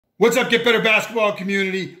What's up, Get Better Basketball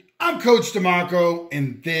community? I'm Coach DeMarco,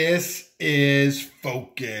 and this is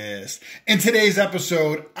Focus. In today's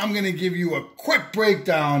episode, I'm going to give you a quick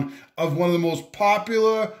breakdown of one of the most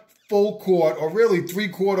popular full court, or really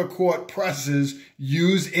three-quarter court presses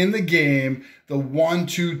used in the game, the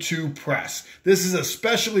 1-2-2 press. This is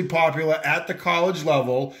especially popular at the college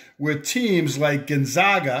level, where teams like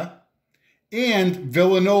Gonzaga and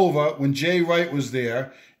Villanova, when Jay Wright was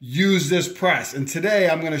there, use this press. And today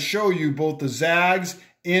I'm going to show you both the Zags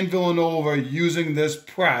and Villanova using this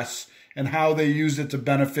press and how they use it to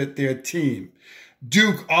benefit their team.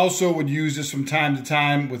 Duke also would use this from time to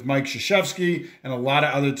time with Coach Krzyzewski, and a lot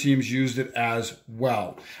of other teams used it as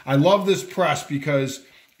well. I love this press because,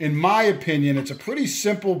 in my opinion, it's a pretty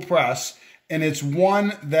simple press, and it's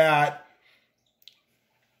one that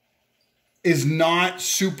is not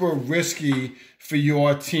super risky for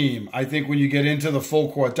your team. I think when you get into the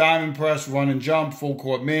full court diamond press, run and jump, full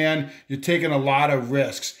court man, you're taking a lot of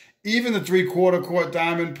risks. Even the three-quarter court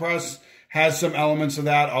diamond press has some elements of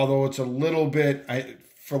that, although it's a little bit,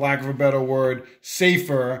 for lack of a better word,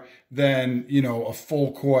 safer than, a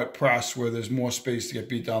full court press where there's more space to get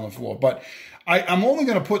beat down the floor. But I'm only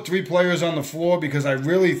going to put 3 players on the floor because I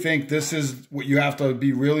really think this is what you have to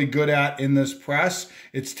be really good at in this press.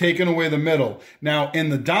 It's taking away the middle. Now, in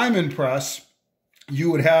the diamond press, you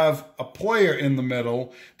would have a player in the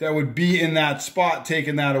middle that would be in that spot,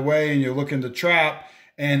 taking that away, and you're looking to trap,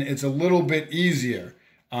 and it's a little bit easier.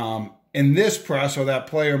 In this press, or that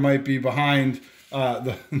player might be behind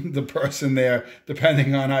the person there,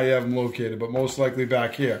 depending on how you have them located, but most likely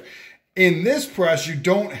back here. In this press, you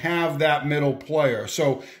don't have that middle player.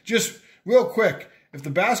 So just real quick, if the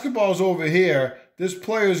basketball's over here, this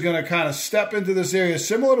player is going to kind of step into this area,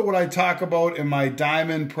 similar to what I talk about in my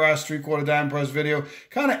diamond press, three-quarter diamond press video,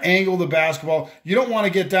 kind of angle the basketball. You don't want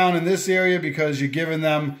to get down in this area because you're giving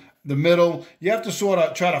them the middle. You have to sort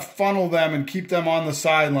of try to funnel them and keep them on the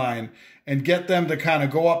sideline and get them to kind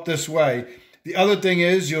of go up this way. The other thing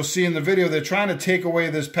is, you'll see in the video, they're trying to take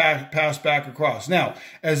away this pass back across. Now,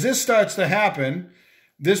 as this starts to happen,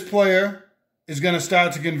 this player is going to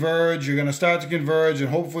start to converge. You're going to start to converge,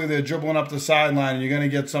 and hopefully they're dribbling up the sideline, and you're going to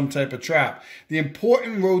get some type of trap. The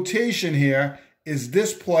important rotation here is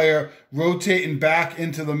this player rotating back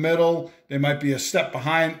into the middle. They might be a step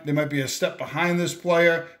behind. They might be a step behind this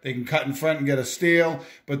player. They can cut in front and get a steal.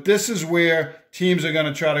 But this is where teams are going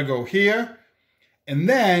to try to go here, and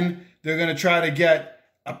then they're going to try to get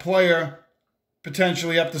a player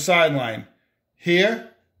potentially up the sideline. Here,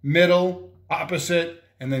 middle, opposite,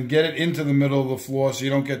 and then get it into the middle of the floor so you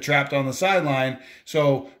don't get trapped on the sideline.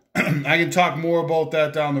 So I can talk more about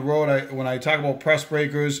that down the road. When I talk about press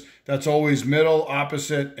breakers, that's always middle,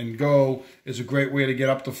 opposite, and go is a great way to get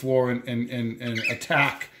up the floor and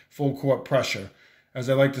attack full court pressure. As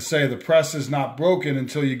I like to say, the press is not broken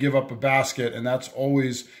until you give up a basket, and that's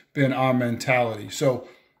always been our mentality. So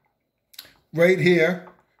right here,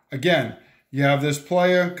 again, you have this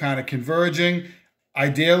player kind of converging.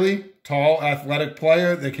 Ideally, tall, athletic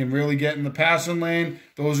player. They can really get in the passing lane.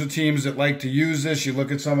 Those are teams that like to use this. You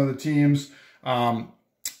look at some of the teams,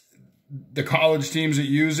 the college teams that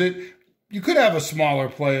use it. You could have a smaller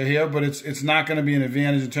player here, but it's not going to be an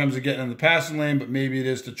advantage in terms of getting in the passing lane, but maybe it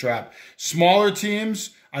is to trap. Smaller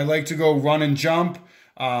teams, I like to go run and jump.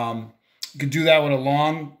 You could do that with a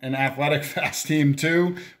long and athletic fast team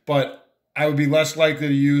too, but I would be less likely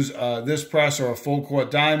to use this press or a full court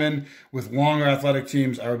diamond. With longer athletic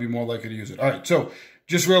teams, I would be more likely to use it. All right, so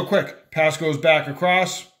just real quick, pass goes back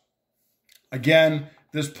across. Again,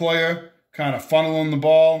 this player kind of funneling the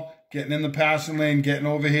ball, getting in the passing lane, getting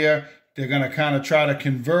over here. They're going to kind of try to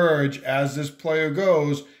converge as this player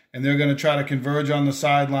goes, and they're going to try to converge on the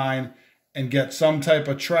sideline and get some type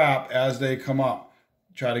of trap as they come up.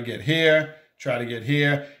 Try to get here,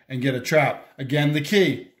 and get a trap. Again, the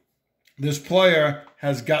key, this player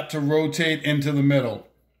has got to rotate into the middle.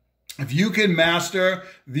 If you can master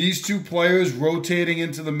these 2 players rotating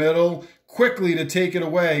into the middle quickly to take it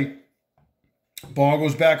away, ball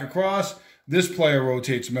goes back across, this player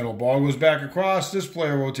rotates middle. Ball goes back across, this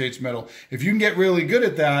player rotates middle. If you can get really good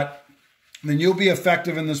at that, then you'll be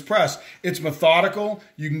effective in this press. It's methodical.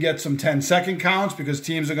 You can get some 10-second counts because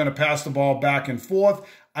teams are going to pass the ball back and forth.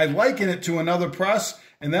 I liken it to another press,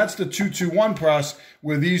 and that's the 2-2-1 press,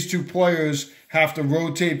 where these 2 players have to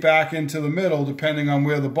rotate back into the middle depending on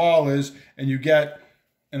where the ball is. And you get,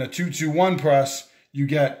 in a 2-2-1 press, you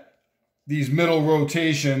get these middle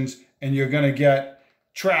rotations, and you're going to get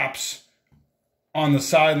traps on the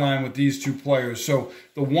sideline with these 2 players. So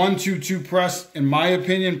the 1-2-2 press, in my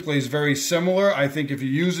opinion, plays very similar. I think if you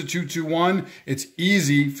use a 2-2-1, it's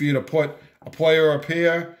easy for you to put a player up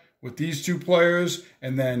here, with these two players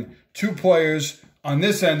and then two players on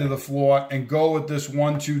this end of the floor and go with this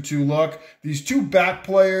 1-2-2 look. These two back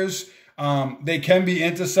players, they can be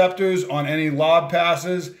interceptors on any lob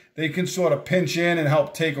passes. They can sort of pinch in and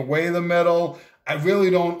help take away the middle. I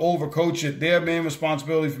really don't overcoach it. Their main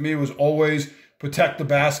responsibility for me was always protect the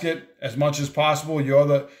basket as much as possible. You're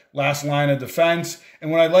the last line of defense.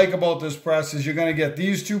 And what I like about this press is you're going to get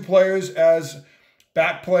these two players as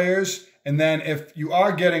back players. And then if you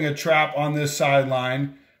are getting a trap on this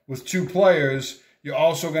sideline with two players, you're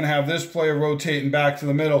also going to have this player rotating back to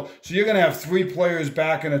the middle. So you're going to have three players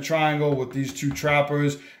back in a triangle with these two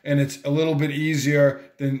trappers, and it's a little bit easier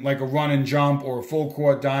than like a run and jump or a full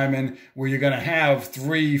court diamond where you're going to have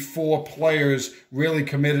 3-4 players really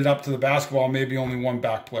committed up to the basketball, maybe only one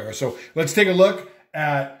back player. So let's take a look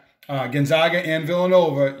at Gonzaga and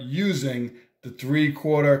Villanova using the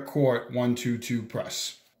 3/4 court 1-2-2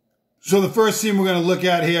 press. So the first team we're going to look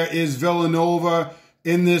at here is Villanova.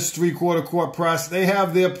 In this 3/4 court press, they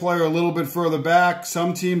have their player a little bit further back.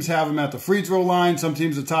 Some teams have them at the free throw line. Some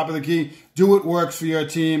teams at the top of the key. Do what works for your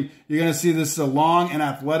team. You're going to see this is a long and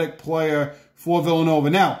athletic player for Villanova.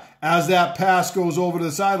 Now, as that pass goes over to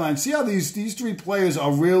the sideline, see how these three players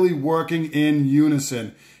are really working in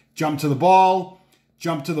unison. Jump to the ball,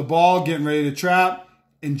 getting ready to trap,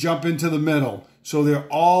 and jump into the middle. So they're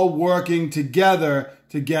all working together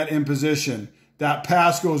to get in position. That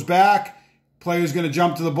pass goes back. Player's going to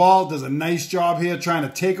jump to the ball. Does a nice job here trying to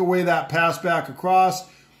take away that pass back across.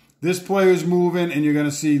 This player's moving, and you're going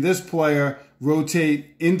to see this player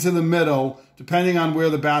rotate into the middle, depending on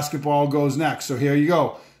where the basketball goes next. So here you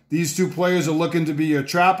go. These two players are looking to be your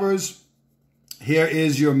trappers. Here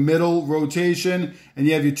is your middle rotation, and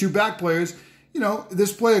you have your two back players. You know,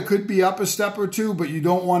 this player could be up a step or two, but you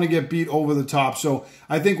don't want to get beat over the top. So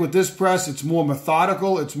I think with this press, it's more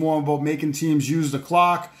methodical. It's more about making teams use the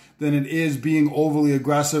clock than it is being overly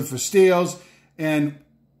aggressive for steals. And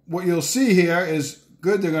what you'll see here is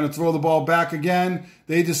good. They're going to throw the ball back again.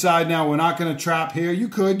 They decide now we're not going to trap here. You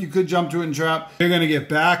could jump to it and trap. They're going to get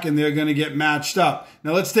back and they're going to get matched up.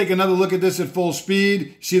 Now let's take another look at this at full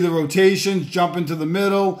speed. See the rotations, jump into the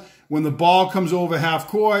middle. When the ball comes over half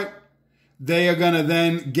court, they are going to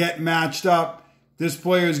then get matched up. This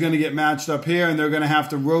player is going to get matched up here, and they're going to have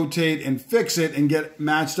to rotate and fix it and get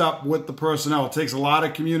matched up with the personnel. It takes a lot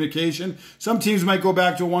of communication. Some teams might go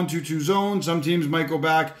back to a 1-2-2 zone. Some teams might go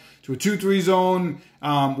back to a 2-3 zone.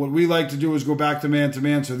 What we like to do is go back to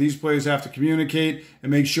man-to-man. So these players have to communicate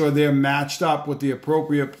and make sure they're matched up with the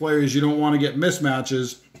appropriate players. You don't want to get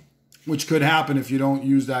mismatches, which could happen if you don't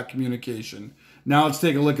use that communication. Now let's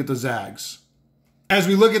take a look at the Zags. As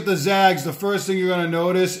we look at the Zags, the first thing you're going to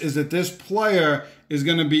notice is that this player is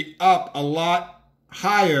going to be up a lot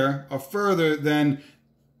higher or further than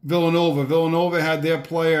Villanova. Villanova had their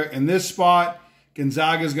player in this spot.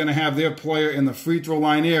 Gonzaga is going to have their player in the free throw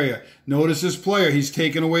line area. Notice this player. He's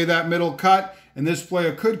taking away that middle cut, and this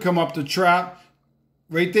player could come up to trap.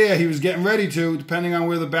 Right there, he was getting ready to, depending on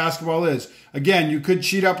where the basketball is. Again, you could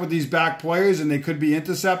cheat up with these back players, and they could be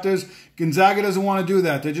interceptors. Gonzaga doesn't want to do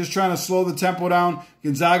that. They're just trying to slow the tempo down.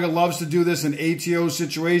 Gonzaga loves to do this in ATO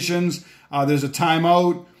situations. There's a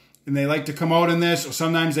timeout, and they like to come out in this, or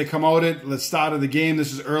sometimes they come out at the start of the game.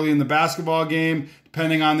 This is early in the basketball game,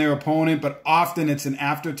 depending on their opponent, but often it's an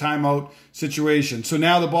after timeout situation. So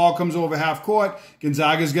now the ball comes over half court.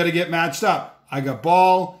 Gonzaga's got to get matched up. I got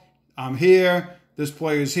ball. I'm here. This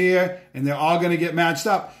player's here, and they're all going to get matched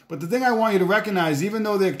up. But the thing I want you to recognize, even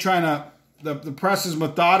though they're trying to, the press is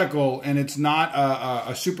methodical and it's not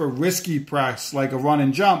a super risky press like a run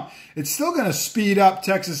and jump, it's still going to speed up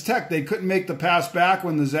Texas Tech. They couldn't make the pass back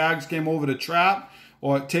when the Zags came over to trap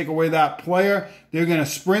or take away that player. They're going to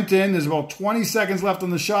sprint in. There's about 20 seconds left on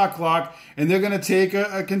the shot clock, and they're going to take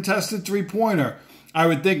a contested three-pointer. I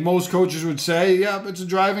would think most coaches would say, yeah, it's a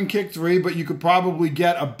drive and kick three, but you could probably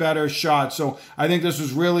get a better shot. So I think this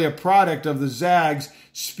was really a product of the Zags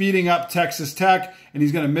speeding up Texas Tech, and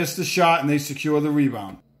he's going to miss the shot, and they secure the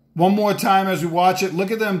rebound. One more time as we watch it,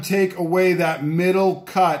 look at them take away that middle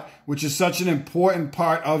cut, which is such an important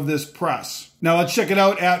part of this press. Now let's check it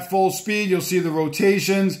out at full speed. You'll see the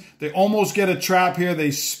rotations. They almost get a trap here.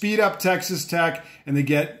 They speed up Texas Tech, and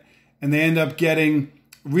they end up getting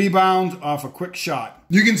rebound off a quick shot.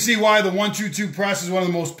 You can see why the 1-2-2 press is one of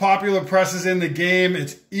the most popular presses in the game.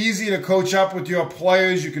 It's easy to coach up with your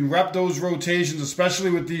players. You can rep those rotations, especially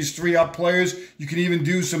with these 3-up players. You can even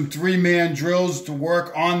do some 3-man drills to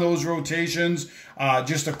work on those rotations.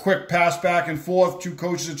 Just a quick pass back and forth, 2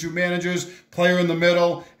 coaches or 2 managers, player in the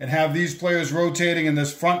middle, and have these players rotating and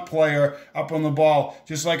this front player up on the ball.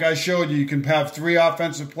 Just like I showed you, you can have 3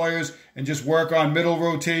 offensive players and just work on middle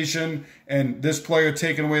rotation, and this player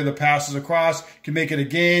taking away the passes across. You can make it a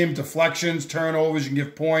game, deflections, turnovers, you can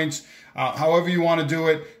give points, however you want to do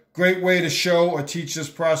it. Great way to show or teach this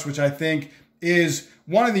press, which I think is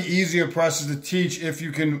one of the easier presses to teach if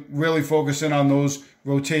you can really focus in on those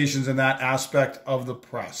rotations and that aspect of the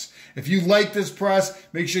press. If you like this press,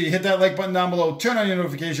 make sure you hit that like button down below, turn on your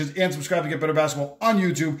notifications, and subscribe to Get Better Basketball on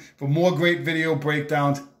YouTube for more great video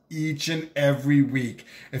breakdowns each and every week.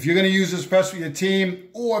 If you're going to use this press with your team,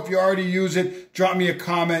 or if you already use it, drop me a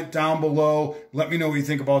comment down below. Let me know what you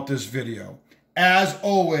think about this video. As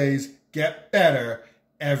always, get better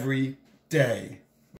every day.